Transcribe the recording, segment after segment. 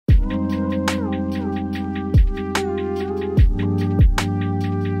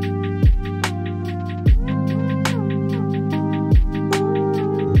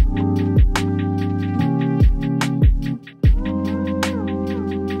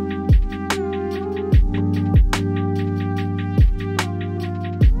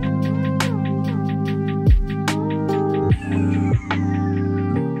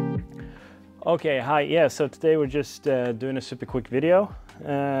Okay, hi, yeah, so today we're just doing a super quick video.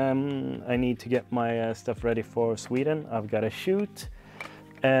 I need to get my stuff ready for Sweden. I've got a shoot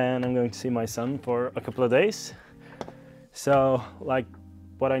and I'm going to see my son for a couple of days. So, like,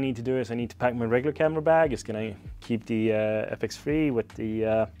 what I need to do is I need to pack my regular camera bag. It's gonna keep the FX3 with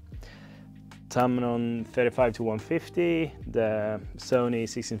the Tamron 35 to 150, the Sony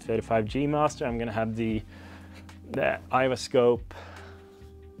 1635 G Master. I'm gonna have the Aivascope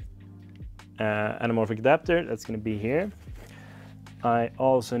anamorphic adapter. That's going to be here. I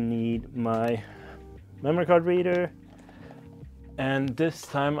also need my memory card reader, and this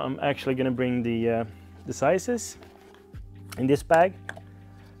time I'm actually going to bring the sizes in this bag.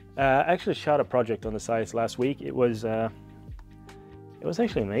 I actually shot a project on the size last week. It was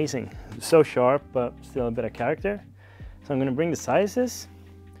actually amazing. So sharp, but still a bit of character. So I'm going to bring the sizes.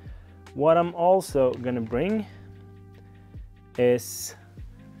 What I'm also going to bring is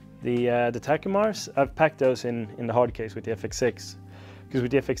the Takumars. I've packed those in the hard case with the FX6, because with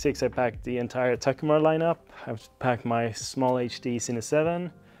the FX6 I packed the entire Takumar lineup. I've packed my small HD Cine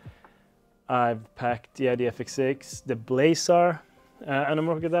 7. I've packed the FX6, the Blazar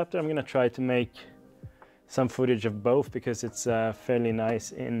anamorphic adapter. I'm gonna try to make some footage of both because it's fairly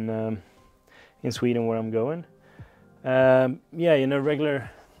nice in Sweden where I'm going. Yeah, you know, regular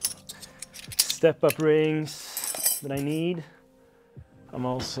step-up rings that I need. I'm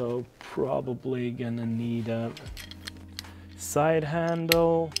also probably gonna need a side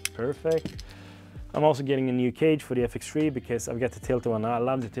handle. Perfect. I'm also getting a new cage for the FX3 because I've got the tilter one now. I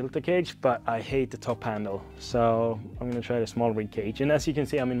love the tilter cage, but I hate the top handle. So I'm gonna try the small rig cage. And as you can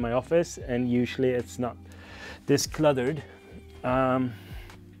see, I'm in my office and usually it's not this cluttered.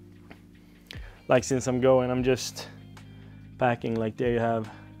 Like since I'm going, I'm just packing. Like there you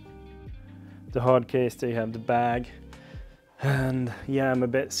have the hard case, there you have the bag. And yeah, I'm a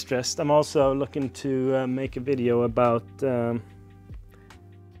bit stressed. I'm also looking to make a video about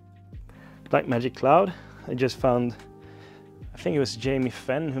Blackmagic Cloud. I just found, I think it was Jamie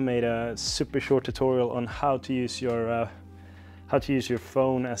Fenn who made a super short tutorial on how to use your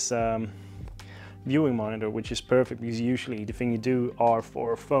phone as a viewing monitor, which is perfect because usually the thing you do are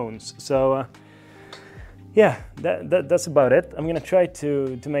for phones. So yeah, that's about it. I'm gonna try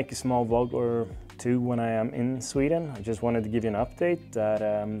to make a small vlog or two when I am in Sweden. I just wanted to give you an update that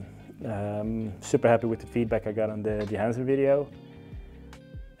super happy with the feedback I got on the Hansen video.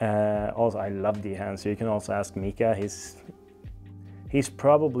 Also, I love the Hansen. You can also ask Mika. He's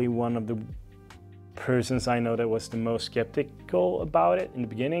probably one of the persons I know that was the most skeptical about it in the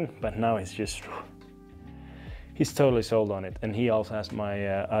beginning, but now he's totally sold on it. And he also has my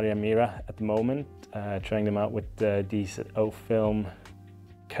Arria Mira at the moment, trying them out with the ZWOLLE film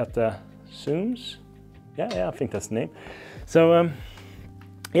Kata Zooms. Yeah, I think that's the name. So yeah,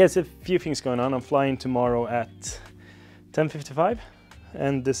 there's a few things going on. I'm flying tomorrow at 10:55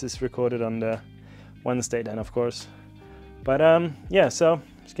 and this is recorded on the Wednesday then, of course. But yeah, so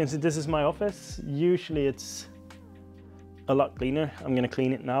as you can see, this is my office. Usually it's a lot cleaner. I'm gonna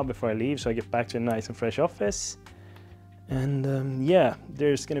clean it now before I leave so I get back to a nice and fresh office. And yeah,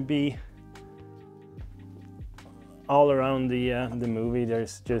 there's gonna be all around the movie,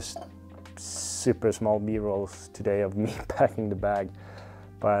 there's just super small B-rolls today of me packing the bag.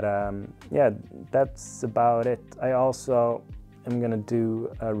 But yeah, that's about it. I also am gonna do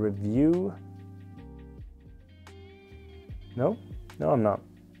a review. No, I'm not.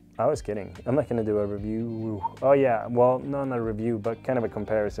 I was kidding. I'm not gonna do a review. Oh yeah, well, not a review, but kind of a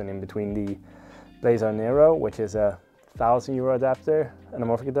comparison in between the Blazar Nero, which is a €1,000 adapter,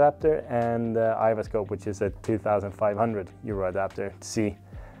 anamorphic adapter, and Aivascope, which is a €2,500 adapter, to see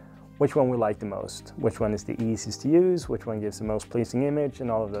which one we like the most, which one is the easiest to use, which one gives the most pleasing image,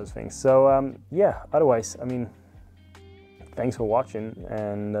 and all of those things. So yeah, otherwise, I mean, thanks for watching,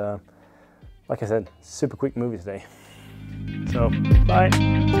 and like I said, super quick movie today. So, bye!